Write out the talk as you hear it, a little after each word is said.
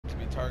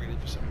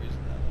for some reason.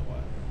 I don't know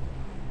why.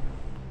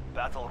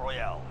 Battle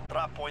Royale.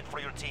 Drop point for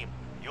your team.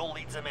 You'll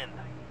lead them in. Be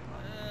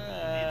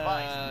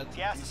advised,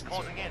 gas is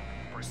closing in.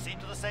 Proceed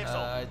to the safe zone.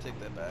 I take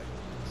that back.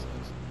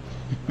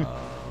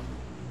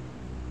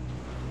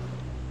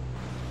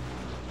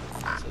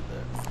 Sit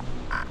there.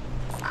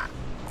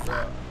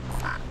 Bro.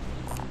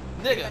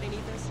 Nigga! Anybody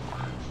need this?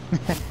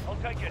 I'll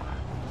take it.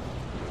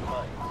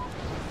 Mine.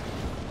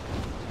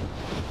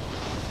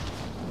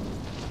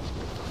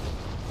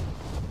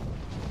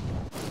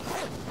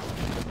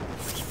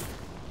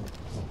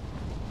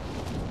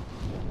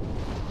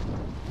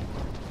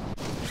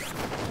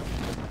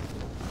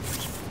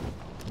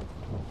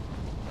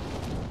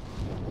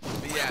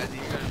 But yeah, dude,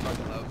 you're gonna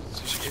fucking love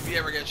Sushi. If you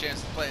ever get a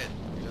chance to play it,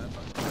 you're gonna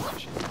fucking love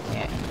Sushi.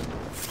 Yeah.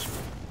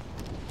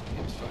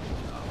 Game's fucking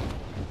phenomenal.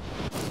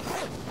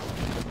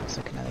 Looks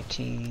like another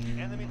team.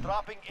 Enemy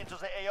dropping into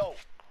the AO.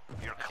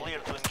 You're clear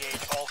to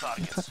engage all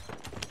targets.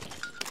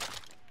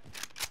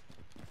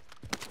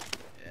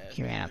 Yeah,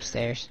 He ran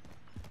upstairs.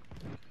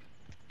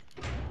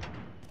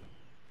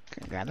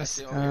 Can I grab this?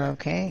 That's the only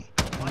Okay.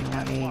 You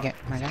want me to get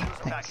my gun? Use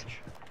the Thanks. package.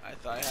 I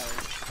thought I had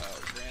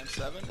a Grand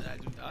 7, and I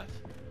do not.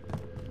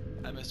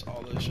 I missed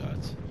all those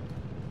shots.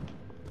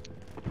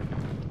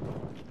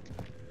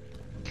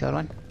 Killed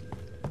one.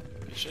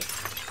 Good shit.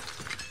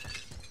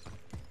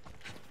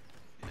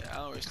 Yeah, I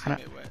don't know where his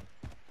teammate went.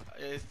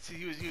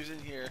 He was in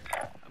here.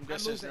 I'm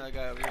guessing there's another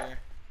guy over here.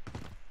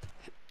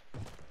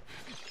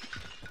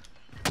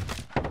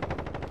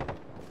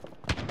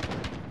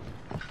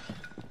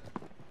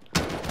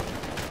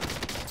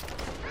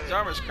 His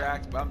armor's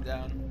cracked, but I'm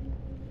down.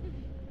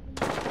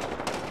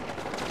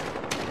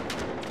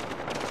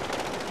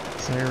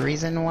 Is there a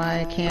reason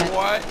why I can't?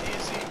 What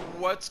is he?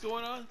 What's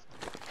going on?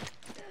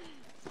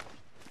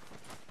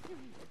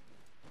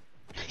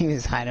 He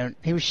was hiding.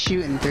 He was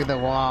shooting through the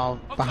wall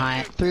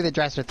behind, through the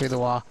dresser, through the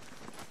wall.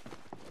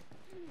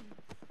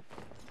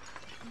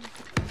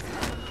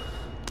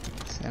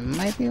 So there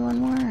might be one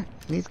more.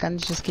 These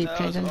guns just keep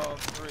changing. That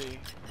was all 3.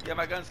 Yeah,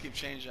 my guns keep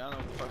changing. I don't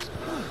know what the fuck's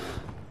going on.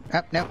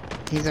 Oh,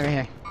 nope. He's over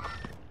here.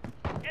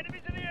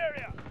 Enemies in the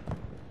area.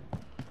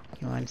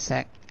 You one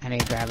sec. I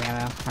need to grab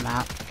ammo. I'm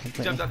out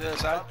completely. Jumped out the other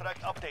side.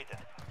 Contract updated.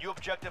 New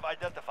objective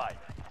identified.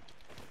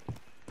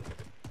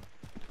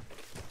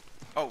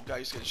 Oh, God,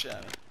 he's getting shot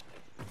at me.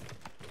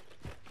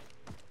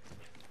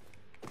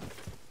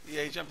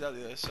 Yeah, he jumped out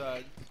the other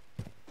side.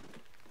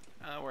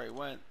 I don't know where he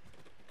went.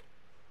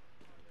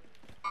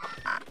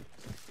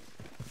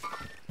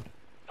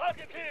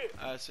 Target here.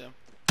 That's him.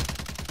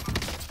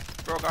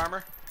 Broke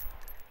armor.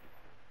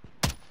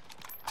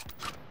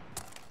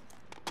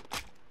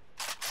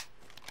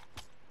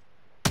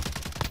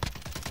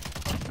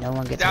 No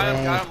one gets Down him,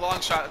 away. got him,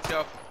 long shot, let's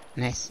go.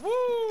 Nice.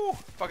 Woo!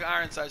 Fucking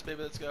iron size,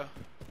 baby, let's go.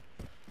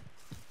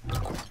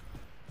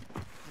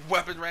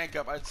 Weapon rank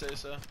up, I'd say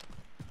so.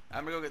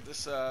 I'm gonna go get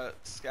this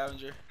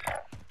scavenger.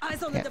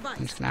 Eyes on the Yep. I'm device.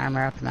 just gonna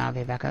armor up and then I'll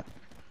be back up.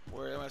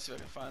 Where am I? See if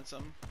I can find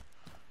something.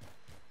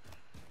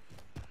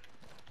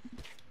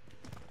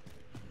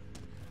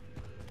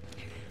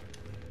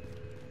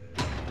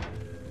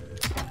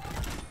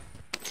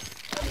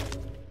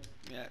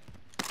 Yeah.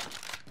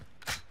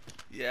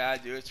 Yeah, I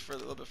do. It's a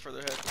little bit further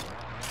ahead.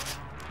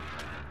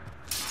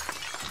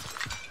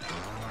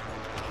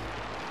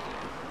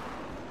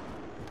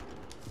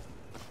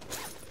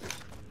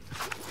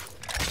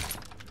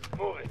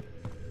 Move it.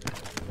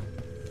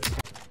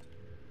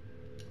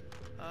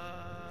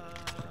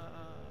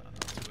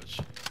 Which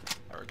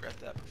I regret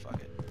that, but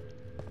fuck it.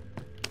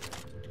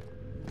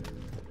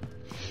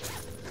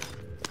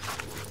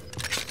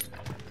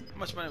 How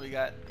much money we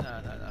got? No,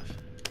 not enough.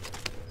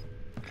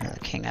 Another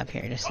king up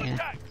here, just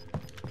yeah.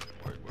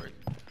 Word.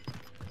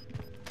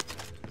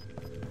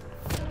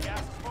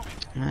 Gas is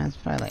moving. It's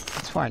probably like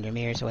it's 400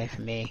 meters away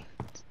from me.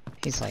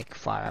 He's like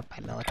far up by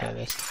military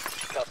base.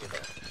 Copy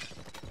that.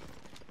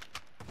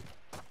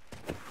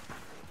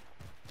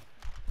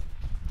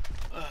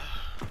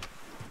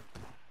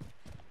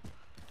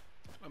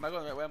 Am I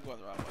going the right way? I'm going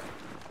the wrong way.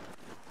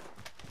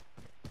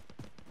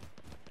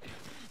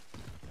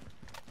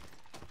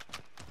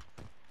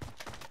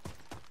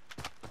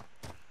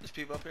 There's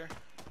people up here.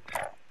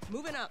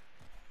 Moving up.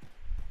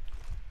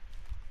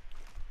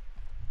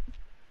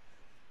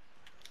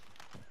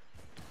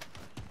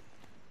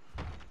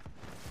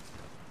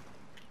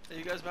 Are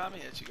you guys behind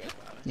me? Yes, you guys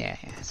behind me. Yeah,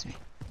 that's me.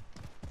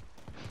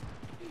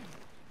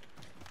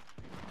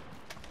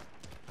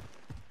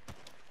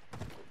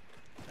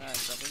 Alright,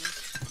 something.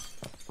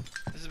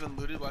 This has been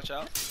looted, watch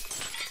out.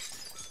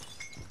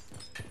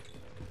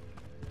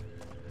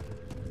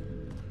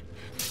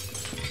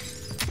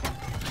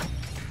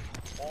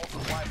 All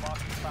supply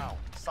boxes found.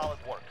 Solid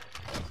work.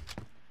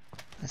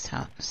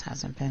 This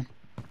hasn't been.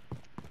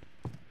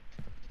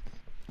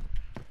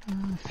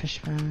 Oh,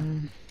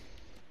 fishbone.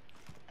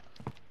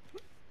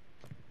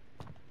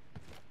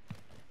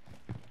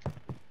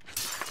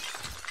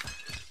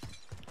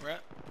 Where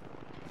at?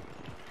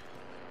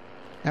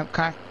 Nope,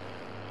 car.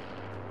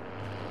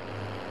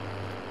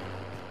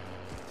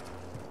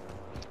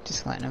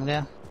 Just letting him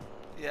go.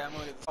 Yeah, I'm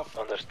gonna get this.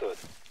 Understood.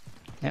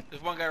 Yep.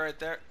 There's one guy right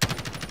there.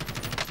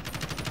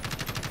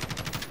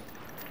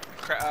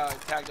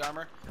 Tagged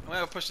armor. I'm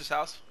gonna go push this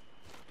house.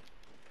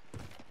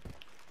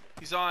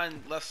 He's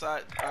on left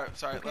side.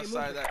 Sorry, left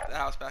side of that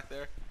house back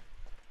there.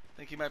 I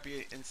think he might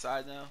be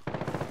inside now.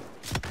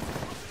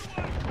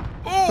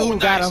 Oh,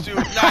 nice, dude.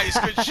 Nice,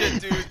 good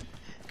shit, dude.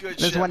 Good shit.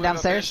 There's one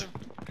downstairs.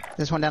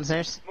 There's one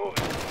downstairs.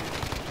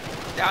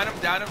 Down him,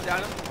 down him,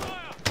 down him.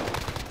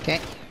 Okay.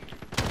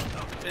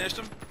 Finished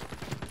him.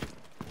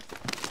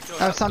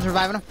 Oh, someone's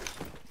reviving him.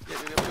 Yeah,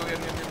 go.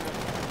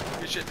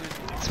 Good shit, dude.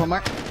 There's one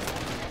more.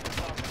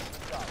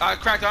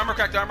 Cracked armor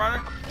on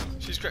her.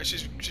 She's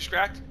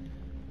cracked.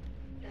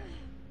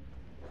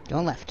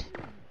 Going left.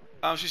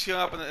 She's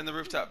healing up in the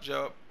rooftop,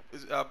 Joe.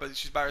 But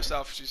she's by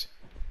herself. She's.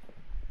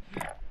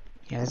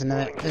 Yeah,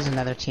 there's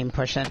another team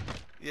pushing.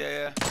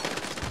 Yeah.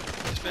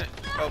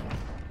 Oh.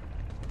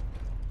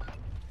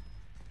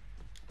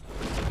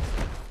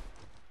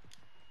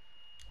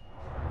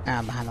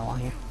 I'm behind the wall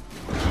here.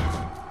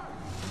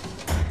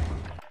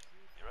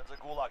 You're in the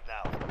gulag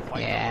now.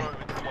 Fight Yeah. the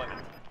with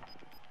deployment.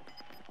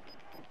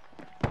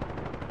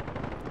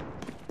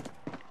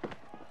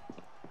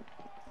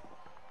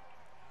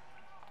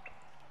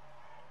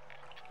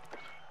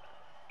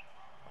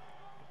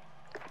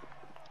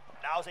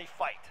 Now's a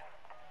fight.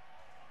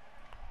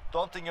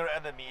 Daunting your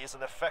enemy is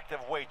an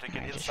effective way to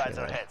get inside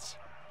their heads.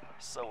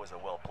 So is a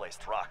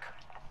well-placed rock.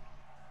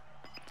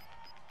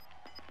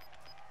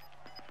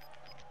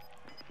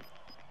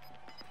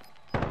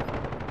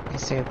 I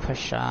say we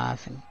push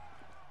off and...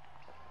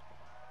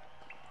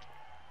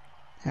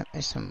 Oh,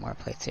 there's some more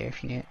plates here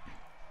if you need it.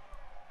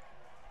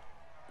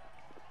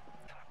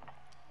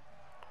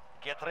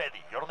 Get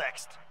ready, you're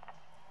next.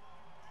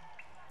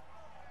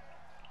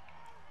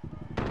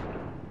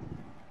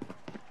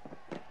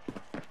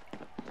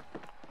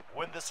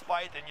 Win this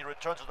fight and you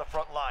return to the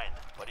front line.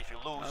 But if you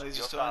lose, He's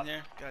you're still done. in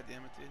there. God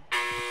damn it, dude.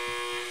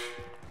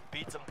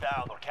 Beat them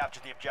down or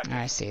capture the objective.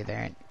 I see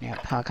there. Yep,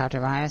 helicopter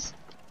behind us.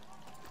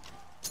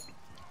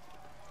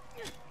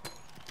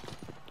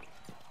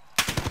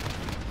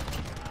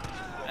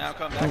 Now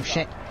come back. Oh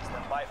shit.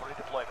 Stand by for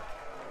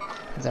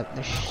redeployment.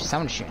 There's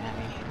someone shooting at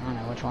me. I don't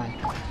know which one.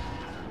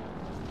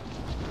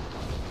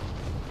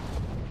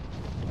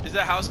 Is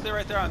that house clear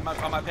right there on my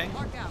ping?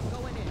 Mark out.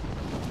 Going in.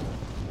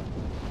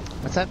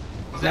 What's up?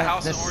 Is that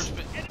house in orange?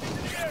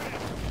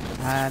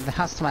 The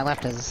house to my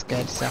left is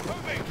good, so.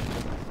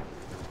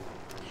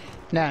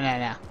 No.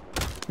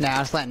 No, I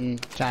was letting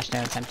Josh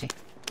know it's empty.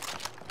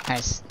 I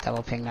just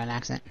double pinged on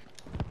accident.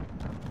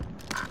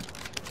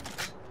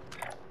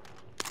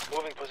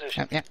 Moving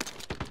position. Yep.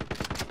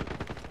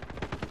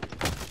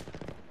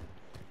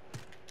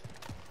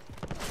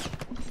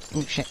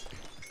 Oh shit.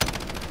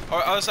 Oh,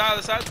 other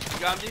side. You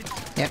got him, dude?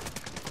 Yep.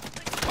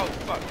 Oh,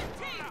 fuck.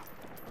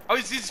 Oh,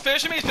 he's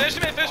finishing me.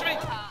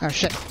 Oh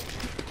shit.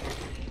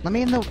 Let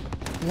me in the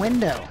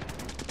window.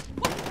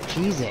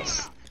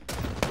 Jesus.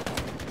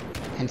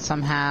 And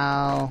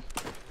somehow...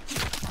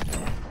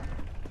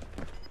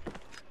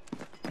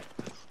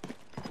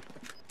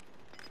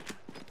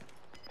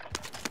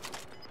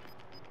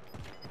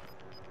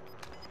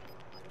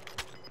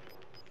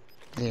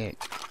 Dude,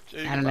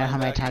 I don't know how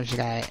many times you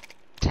gotta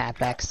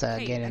tap X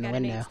to get in the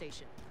window. Yeah,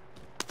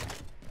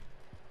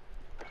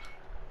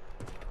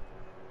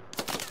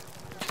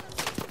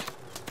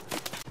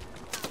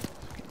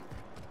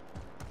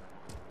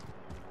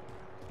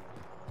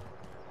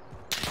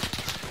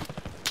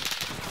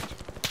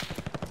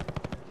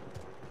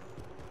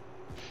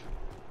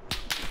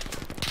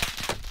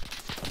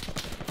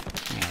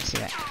 I see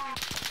that.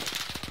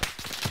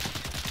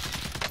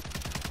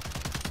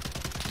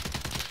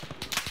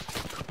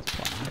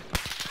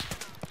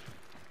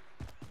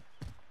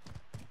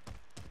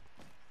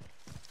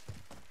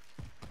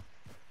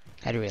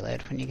 I'd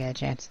reload when you get a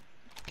chance,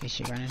 in case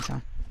you run into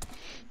one.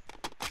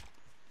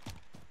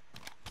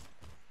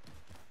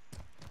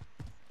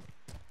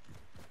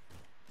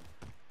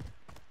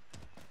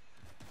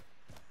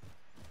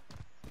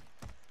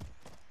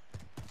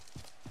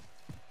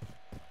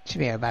 Should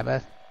be able to buy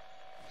both.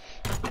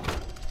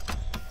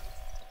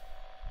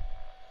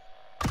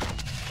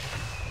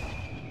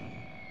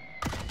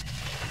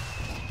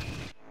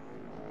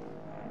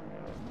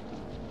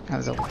 That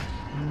was a...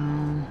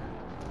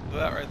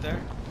 That right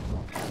there.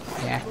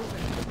 Yeah.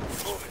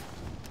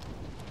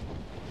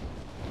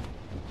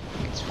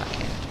 It's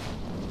fucking...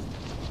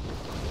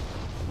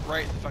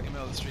 Right in the fucking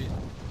middle of the street.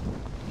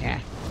 Yeah.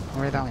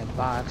 We're the only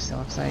box, it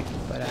looks like,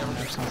 but I don't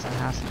know if someone's in the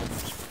house.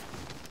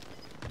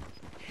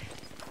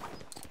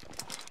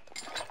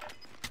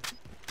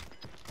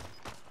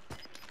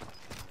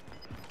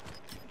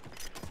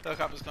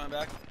 Helicopter's coming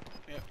back.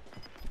 Yep.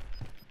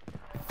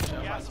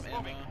 Should find some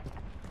ammo.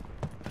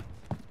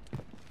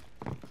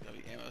 Gotta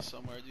be ammo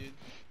somewhere, dude.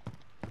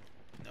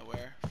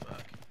 Nowhere.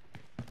 Fuck.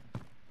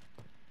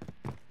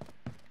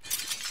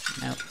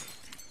 Nope.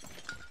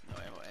 No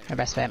ammo anywhere. Our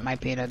best bet might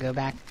be to go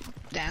back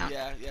down.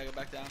 Yeah, go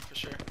back down for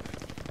sure.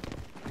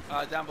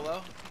 Down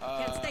below.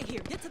 Can't stay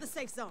here. Get to the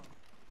safe zone.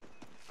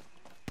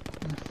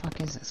 Who the fuck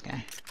is this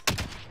guy?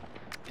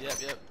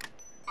 Yep.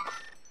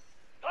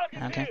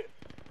 Okay.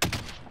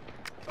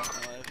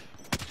 Alive.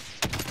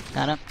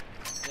 Got him.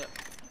 Yep.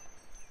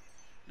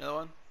 Another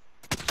one.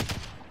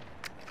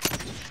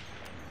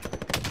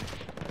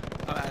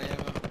 I'm out of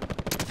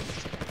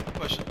ammo.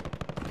 Pushing.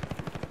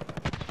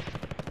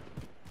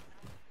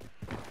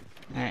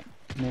 Alright,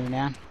 moving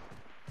down.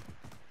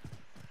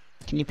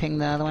 Can you ping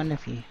the other one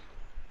if you...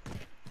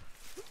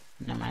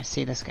 No, I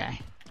see this guy.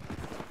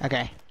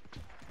 Okay.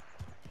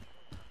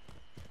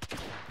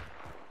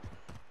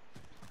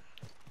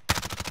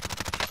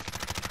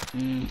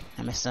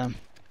 I missed him.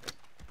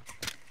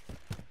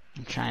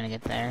 I'm trying to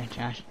get there,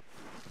 Josh.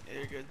 Yeah,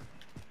 you're good.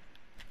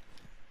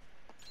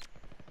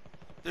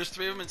 There's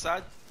 3 of them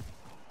inside.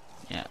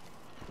 Yeah.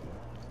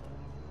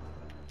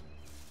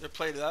 They're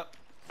plated up.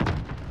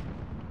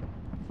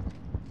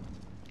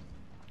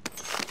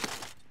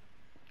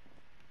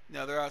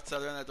 No, they're outside.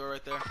 They're in that door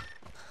right there.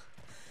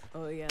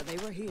 Oh yeah, they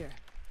were here.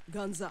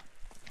 Guns up.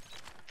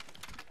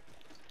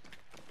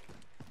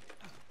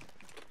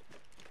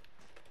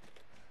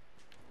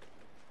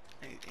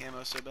 I need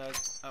ammo so bad.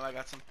 Oh, I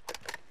got some.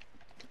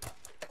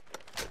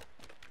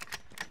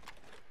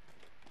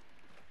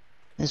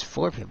 There's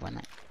 4 people in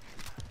there.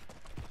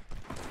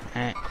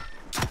 Alright.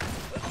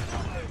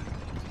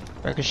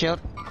 Broke a shield.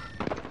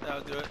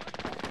 That'll do it.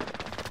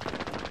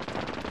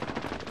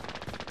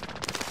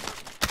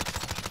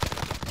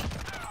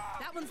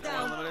 That one's One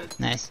down. limited.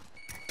 Nice.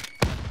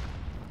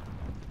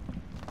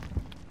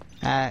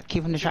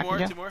 Keep him distracted,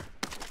 Joe. 2 more.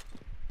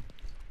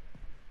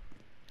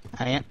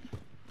 Oh, yeah.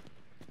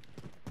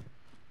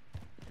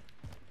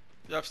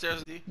 They're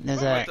upstairs. D.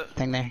 There's Oh, a what the-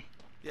 thing there.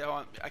 Yeah, hold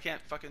on. I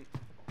can't fucking.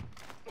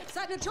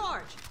 Setting a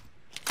charge.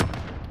 You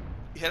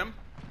hit him?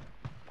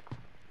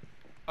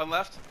 On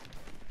left?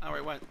 I don't know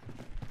where he went.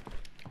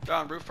 They're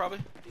on roof, probably.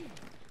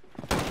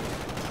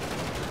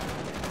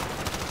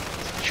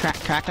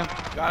 Cracked him.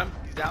 Got him.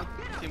 He's down.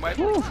 Team wipe.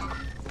 Woo.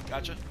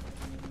 Gotcha.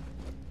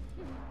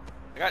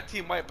 I got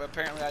team wipe, but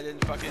apparently I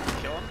didn't fucking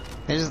kill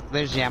him.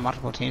 There's yeah,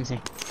 multiple teams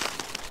here.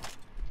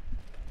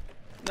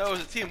 No, it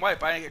was a team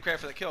wipe. I didn't get credit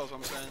for the kills. What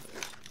I'm saying.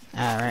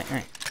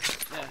 Right.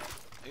 Yeah,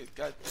 it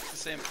got the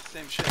same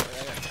shit.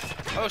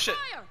 Oh shit!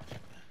 Fire.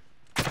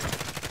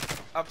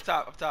 Up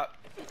top.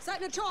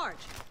 Setting a charge.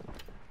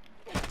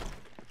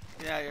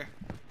 Get out of here.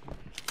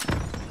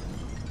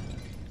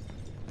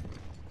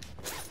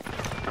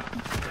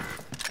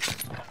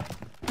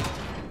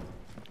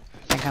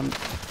 I think I'm.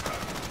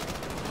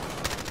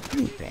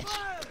 You bitch.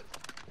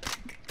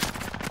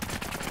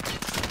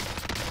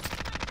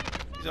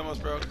 He's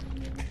almost broke.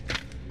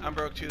 I'm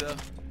broke too, though.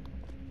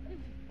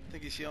 I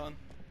think he's healing.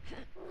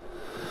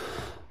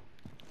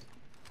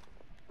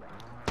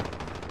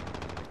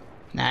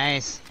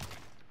 Nice.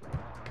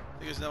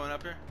 Think there's no one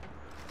up here?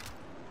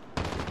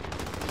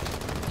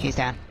 He's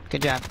down.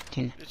 Good job,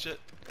 team. Good shit.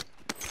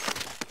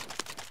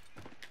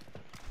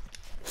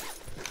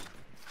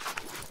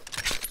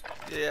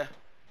 Yeah.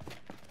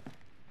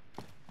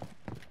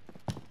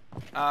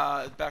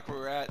 Back where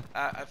we're at.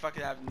 I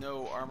fucking have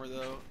no armor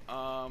though.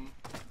 I'll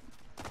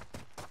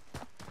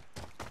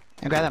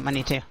grab that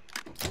money too.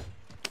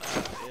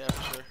 Yeah,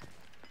 for sure.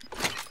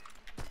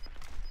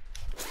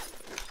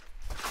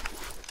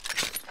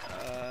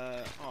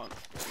 Hold on.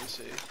 Let me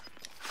see.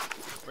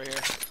 Right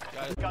here.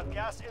 Got it. Got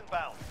gas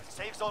inbound.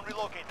 Safe zone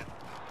relocated.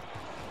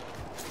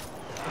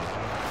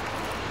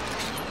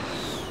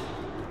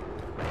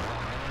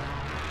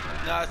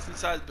 No, it's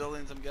inside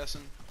buildings, I'm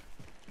guessing.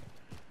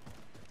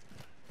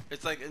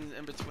 It's like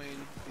in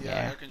between the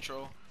Yeah. air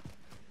control.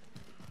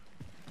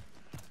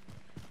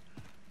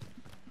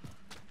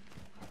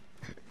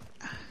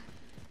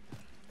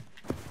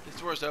 This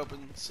door's open,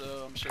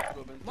 so I'm sure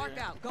people have been Mark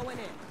through. out. Going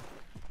in.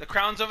 The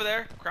crown's over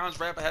there. Crown's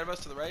right up ahead of us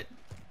to the right.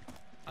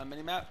 On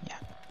minimap. Yeah.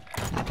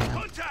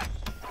 Contact!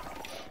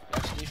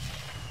 Actually,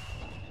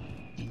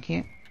 Thank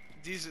you.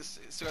 D's is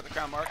still got the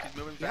crown mark. He's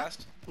moving Yep.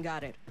 fast.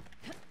 Got it.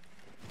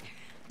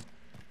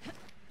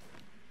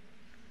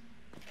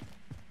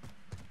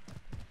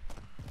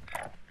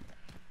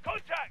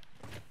 Contact!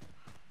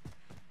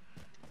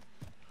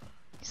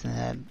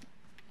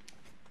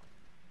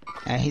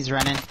 He's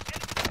running.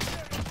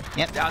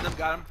 Yep. Downed him,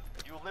 got him.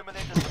 You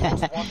eliminated the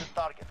most wanted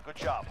target. Good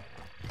job.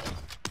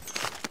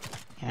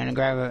 I'm gonna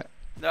grab a.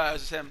 No, it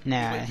was just him. No,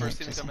 He's waiting for his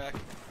it's team to just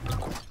come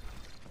back.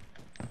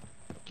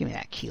 Give me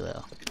that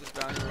kilo. Get this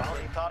bounty real Bounty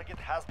quick. target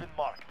has been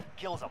marked.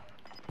 Kill them.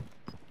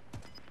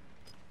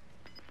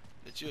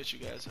 It's you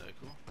guys. Alright,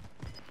 cool.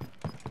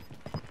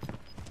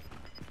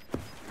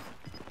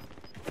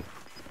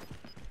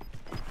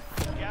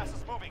 Gas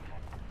is moving.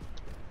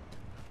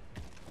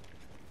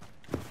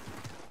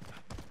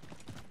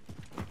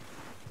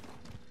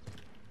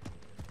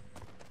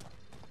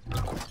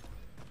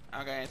 I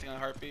don't got anything on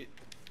heartbeat.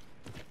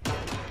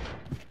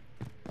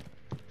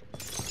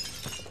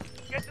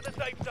 Get to the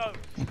safe zone.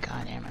 Thank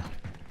God, ammo.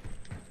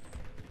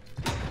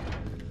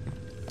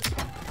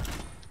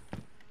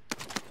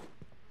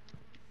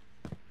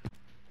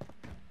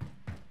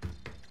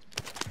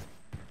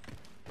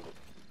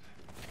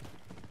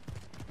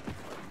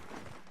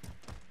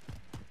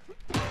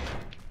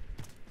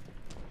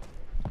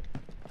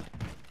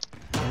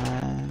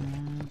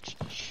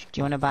 Do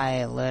you want to buy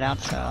a loadout?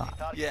 So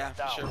Yeah,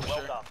 for sure, for Well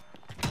sure. done.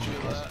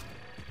 Shoot that.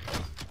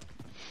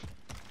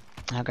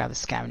 I'll grab the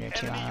scavenger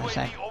too on the other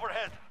side. UAV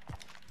overhead.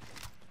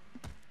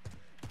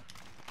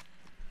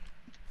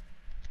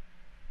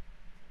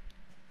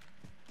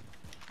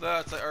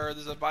 It's like, or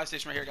there's a buy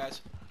station right here,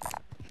 guys.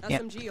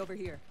 Yep. SMG over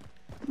here.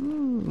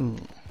 Ooh.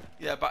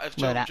 Yeah, but if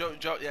Loadout.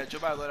 Joe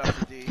buy a loadout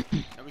for D,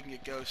 and we can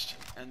get Ghost,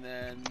 and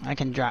then I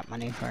can drop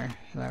money for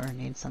whoever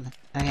needs something.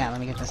 Oh yeah, let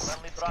me get this.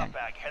 Friendly It's drop good.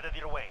 bag headed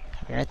your way.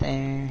 Be right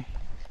there.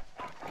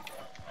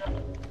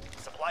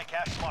 Supply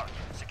cache marked.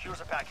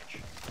 Secures a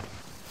package.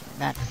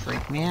 That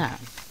freaked me out.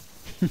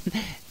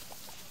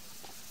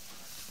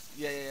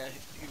 yeah.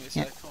 Give me a Yep.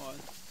 sec. Hold on.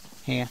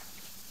 Here.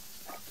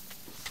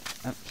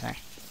 Oh, sorry.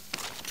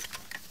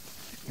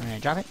 You want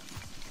to drop it?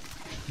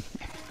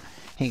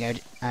 Here you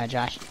go,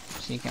 Josh.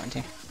 So you get one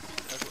too.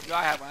 No,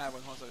 I have one. Hold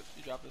on a second.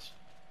 You drop this.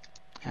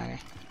 Okay.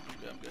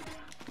 I'm good.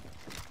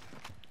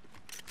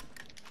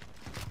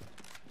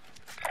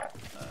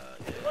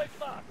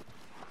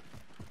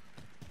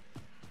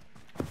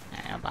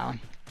 Alright, I'll buy one.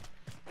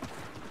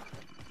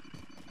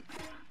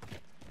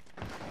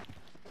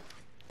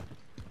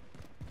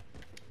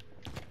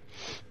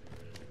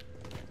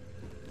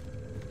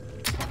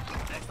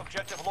 Next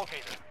objective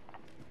located.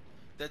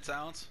 Dead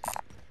silence.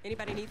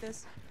 Anybody need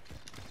this?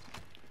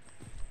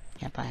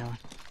 Yeah, buy one.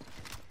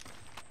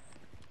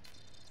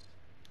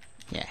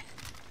 Yeah.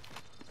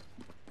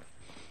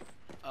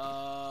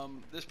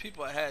 There's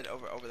people ahead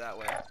over that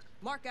way.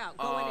 Mark out.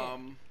 Going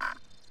in.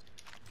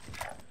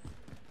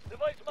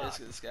 Let's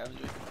get the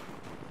scavenger.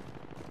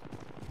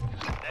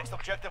 Next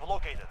objective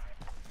located.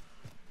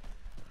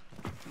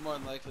 More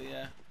than likely,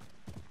 yeah.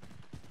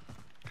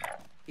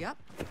 Yep.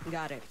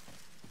 Got it.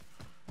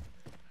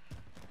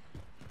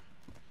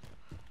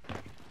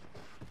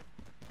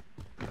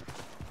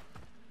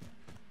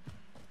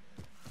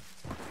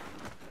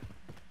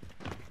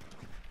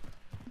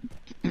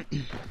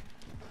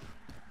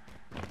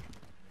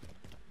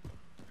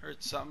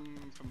 Heard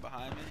something from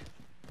behind me.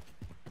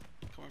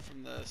 Coming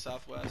from the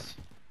southwest.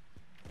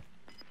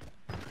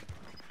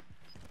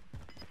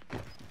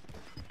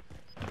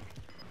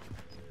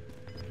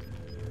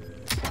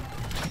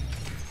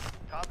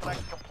 Contract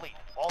complete.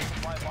 All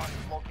supply boxes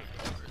located.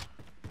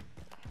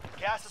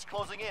 Gas is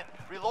closing in.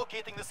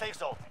 Relocating the safe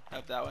zone.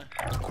 Up that way.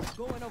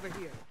 Going over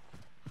here.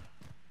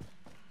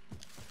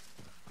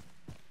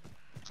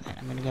 Alright,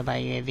 I'm gonna go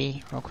buy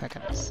UAV real quick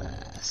at this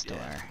store.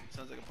 Yeah,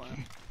 sounds like a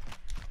plan.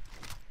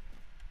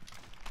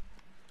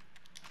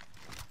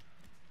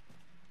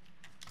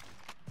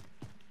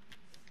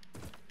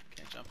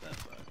 Can't jump that,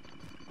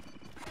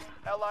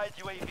 but Allied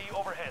UAV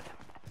overhead.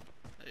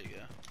 there you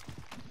go.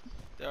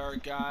 There are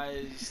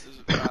guys.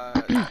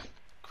 There's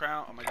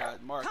Crown. Oh my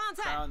God, Mark.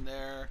 Contact! Crown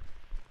there,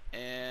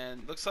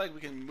 and looks like we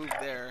can move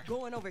there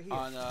Going over here.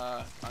 on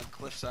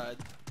cliffside.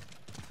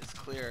 It's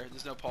clear.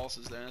 There's no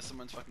pulses there, unless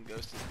someone's fucking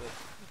ghosted.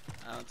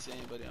 But I don't see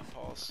anybody on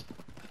pulse.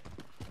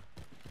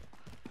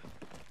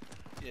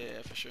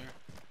 Yeah, for sure.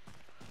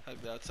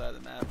 Hugged outside the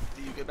map.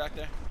 Do you get back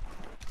there?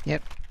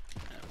 Yep.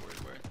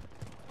 Yeah, word.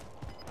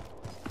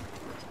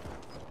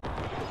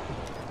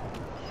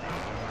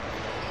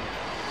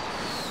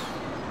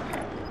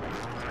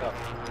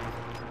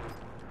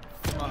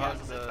 I'm gonna hug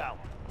Gas is the. inbound.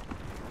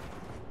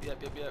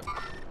 Yep.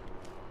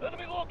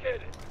 Enemy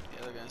located.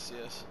 Yeah, they're gonna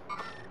see us. I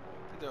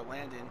think they're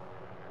landing.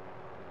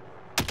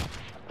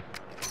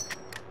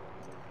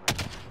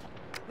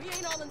 We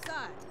ain't all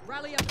inside.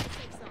 Rally up in the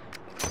safe zone.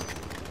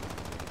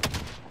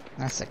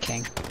 That's the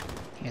king.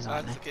 He's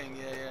on That's there. the king,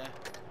 yeah.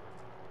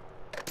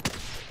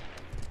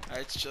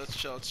 Alright, let's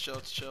chill.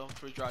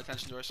 Before we draw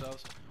attention to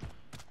ourselves.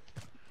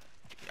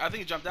 I think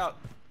he jumped out.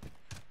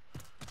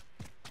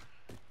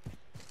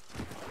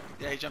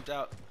 Yeah, he jumped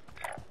out.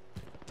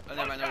 Oh,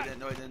 never mind,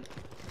 no he didn't.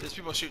 There's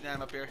people shooting at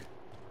him up here.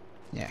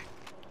 Yeah.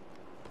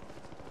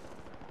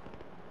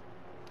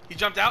 He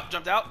jumped out.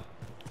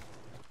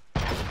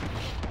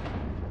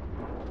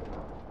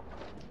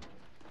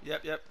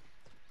 Yep.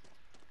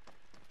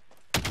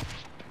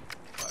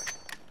 Fuck.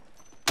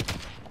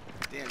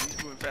 Damn,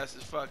 he's moving fast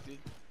as fuck, dude.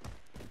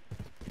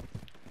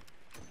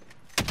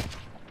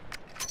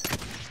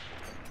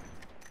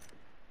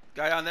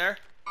 Guy on there?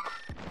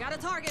 Got a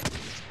target.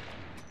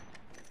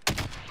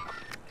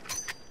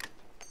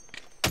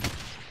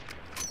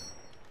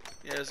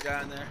 Yeah, there's a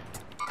guy on there.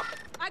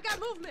 I got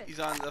movement. He's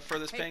on the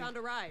furthest Hey, ping. found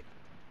a ride.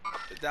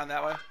 Down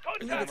that way.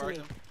 Leave I it to marked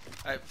me. him.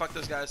 Alright, fuck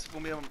those guys.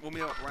 We'll meet him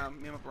up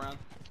around.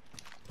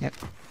 Yep.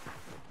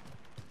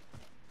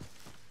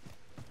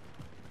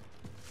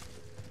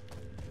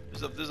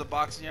 There's a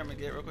box in here. I'm gonna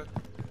get it real quick.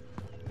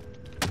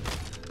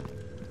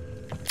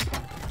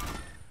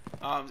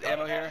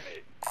 Ammo here.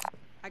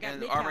 I got And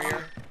mid armor caliber.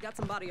 here. Got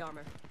some body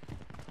armor.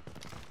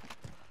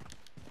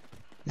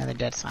 Another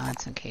dead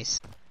silence in case.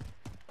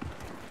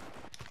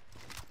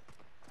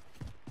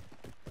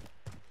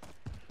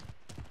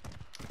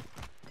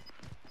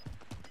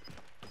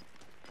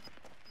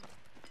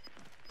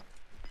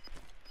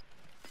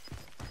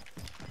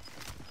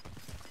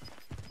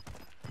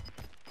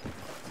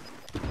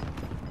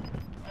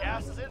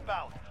 Gas is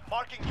inbound.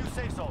 Marking new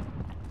safe zone.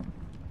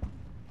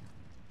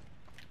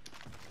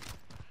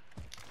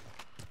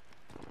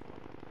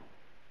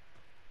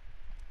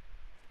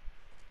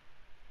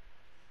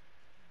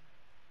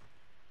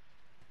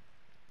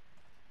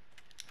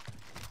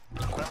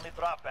 Friendly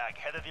drop bag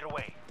headed your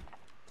way.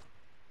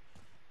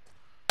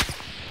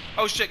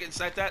 Oh shit, getting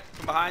sniped at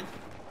from behind.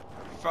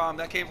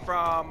 That came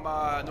from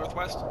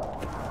northwest.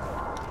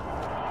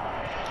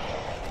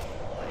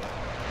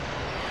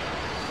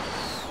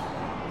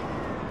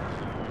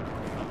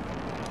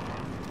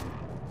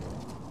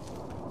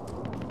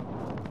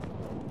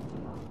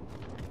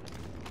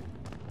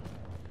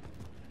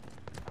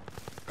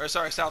 Or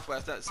sorry,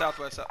 southwest.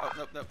 Southwest. Oh,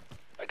 nope, nope.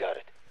 I got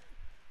it.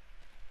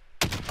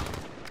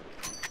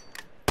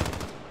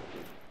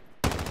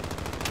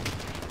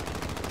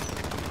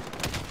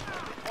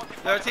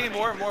 Another team,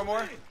 more.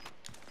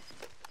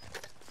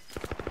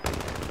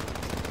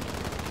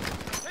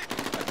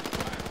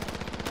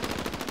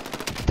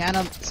 Down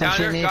him. Down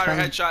her, got her,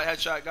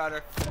 headshot, got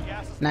her.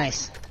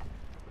 Nice.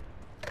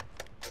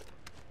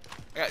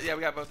 Yeah,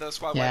 we got both those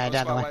squad Yeah, wipe.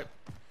 Squad definitely.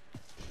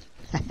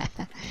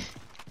 wipe.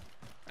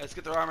 Let's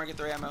get their armor, get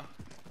their ammo.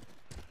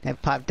 They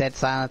popped dead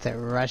silence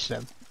and rushed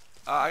them.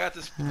 I got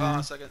this. Hold on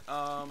a second.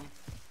 Hold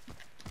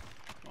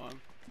on.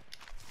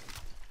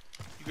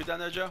 You good down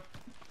there, Joe?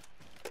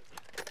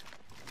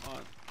 Hold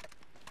on.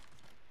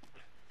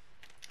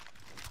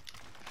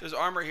 There's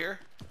armor here.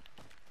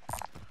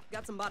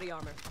 Got some body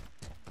armor.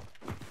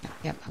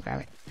 Yep, I'll grab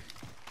it.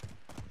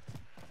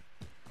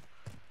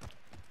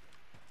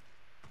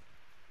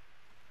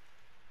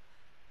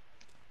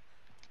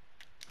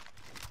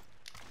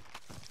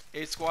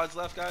 Eight squads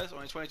left, guys.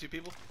 Only 22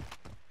 people.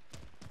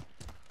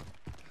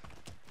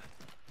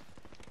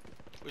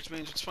 Which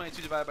means it's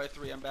 22 divided by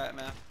 3. I'm bad at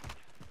math.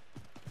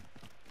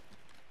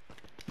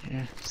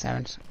 Yeah,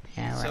 7.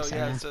 Yeah, we're at 7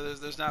 now. So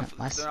there's not.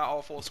 Less. They're not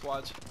all full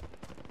squads.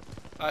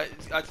 To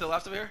the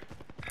left of here.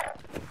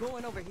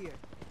 Going over here.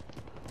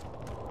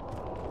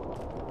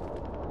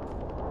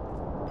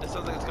 It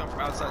sounds like it's coming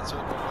from outside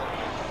circle. But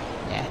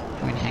Yeah,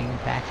 I'm gonna hang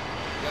back.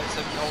 you guys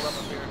said hold up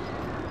here.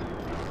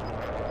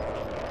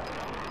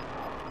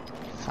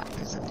 Fuck,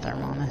 there's a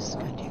thermal on this.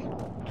 God, dude.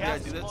 Yeah,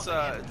 dude, it's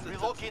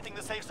relocating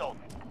the safe zone.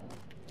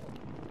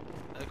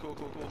 Cool.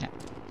 Yeah.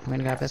 I'm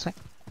gonna go up this way.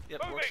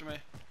 Yep, works for me.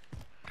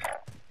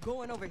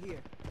 Going over here.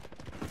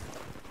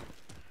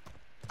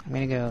 I'm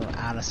gonna go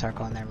out of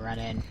circle and then run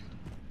in.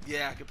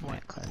 Yeah, good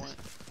point. Yeah, close. Good point.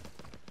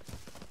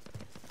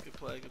 Good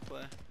play. Good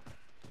play.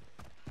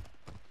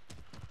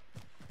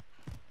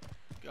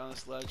 Get on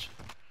this ledge.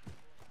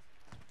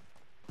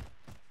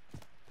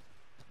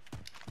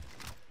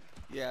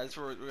 Yeah, that's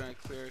where we're gonna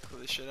clear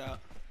this shit out.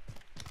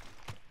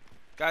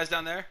 Guys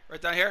down there,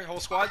 right down here, whole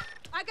squad.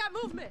 I got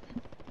movement.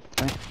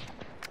 Okay.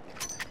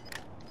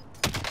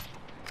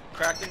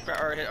 Cracked him,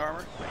 or hit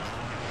armor.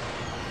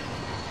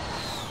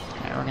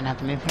 Alright, we're gonna have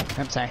to move here.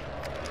 I'm sorry.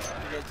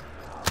 You're good.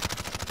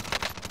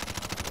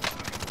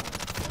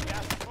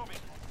 Gas is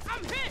moving.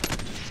 I'm hit.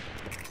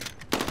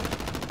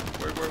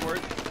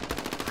 Word.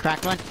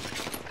 Cracked one.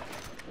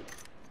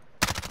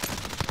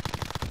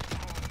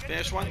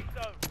 Finish one.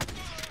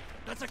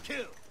 That's a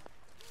kill.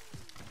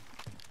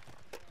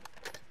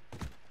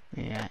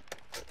 Yeah.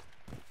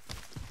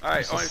 Alright,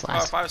 This is only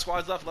last. 5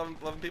 squads left, 11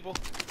 people.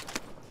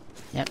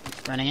 Yep,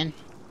 running in.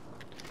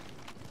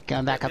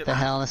 Going back up the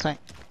hill this way.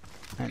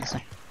 Right this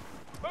way.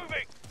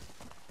 Moving.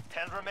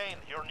 10 remain.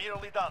 You're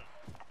nearly done.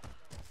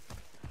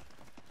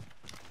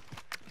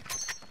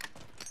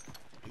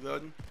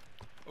 Reloading.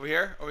 Over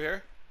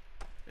here.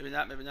 Maybe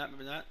not.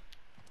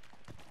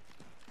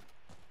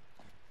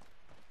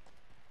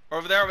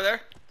 Over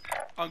there.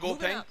 On gold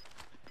Moving ping. up.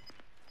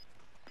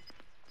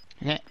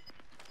 Okay.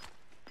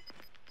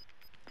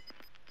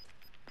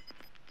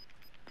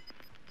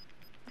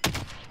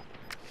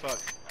 Fuck.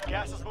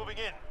 Gas is moving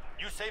in.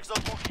 New safe zone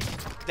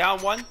moving.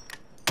 Down one.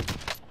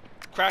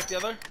 Crack the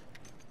other.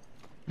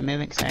 I'm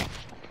moving, sorry.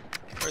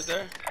 Right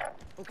there.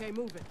 Okay,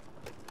 moving.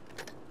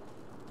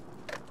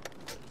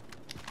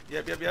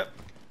 Yep.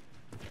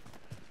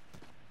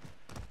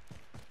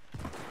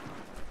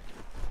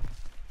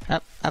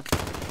 Up.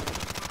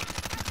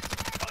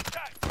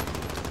 Contact.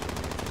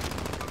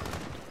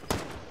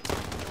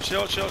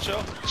 Chill. Shit.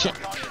 Still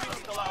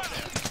out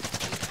there.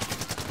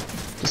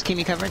 Just keep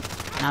me covered.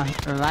 I'll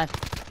revive.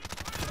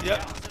 Yep.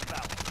 Gas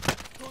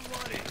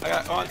inbound. I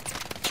got on.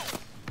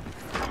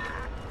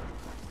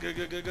 Good.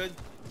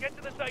 Get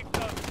to the safe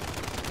zone.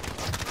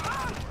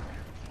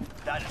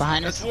 That is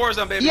Behind That's us. war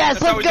zone, baby. Yes,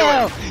 That's how let's we do go.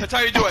 it. That's how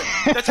you do it.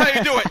 That's how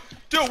you do it.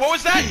 Dude, what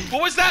was that?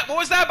 What was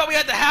that? But we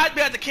had to hide.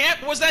 We had to camp.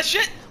 What was that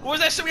shit? What was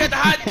that shit? We had to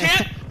hide in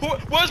camp.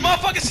 What was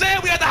motherfucking saying?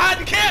 We had to hide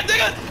in camp,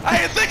 nigga. I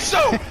didn't think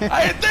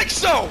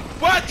so.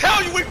 When I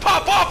tell you, we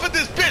pop off in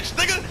this bitch,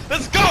 nigga.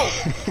 Let's go.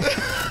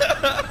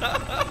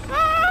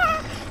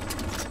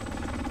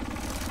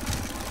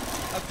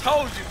 I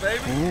told you,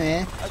 baby.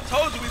 Yeah. I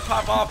told you we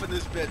pop off in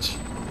this bitch.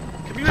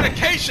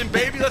 Communication,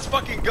 baby. Let's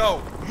fucking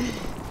go.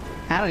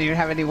 I don't even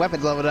have any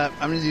weapons leveled up.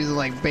 I'm just using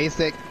like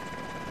basic.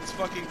 Let's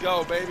fucking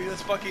go,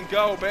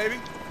 baby.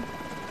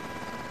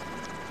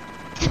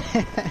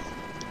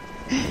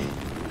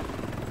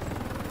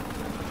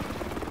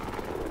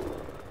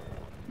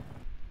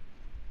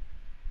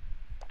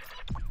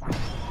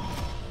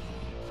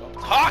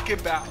 Talking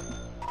about.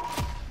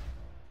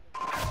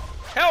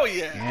 Hell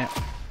yeah. Yeah.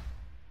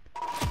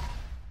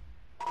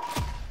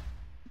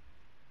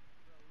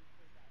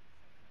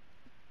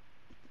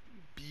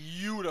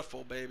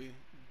 Beautiful, baby.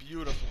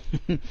 Beautiful.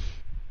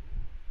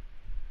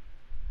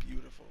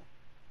 Beautiful.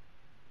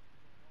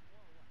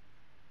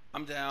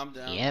 I'm down.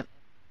 Yep.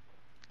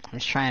 I'm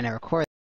just trying to record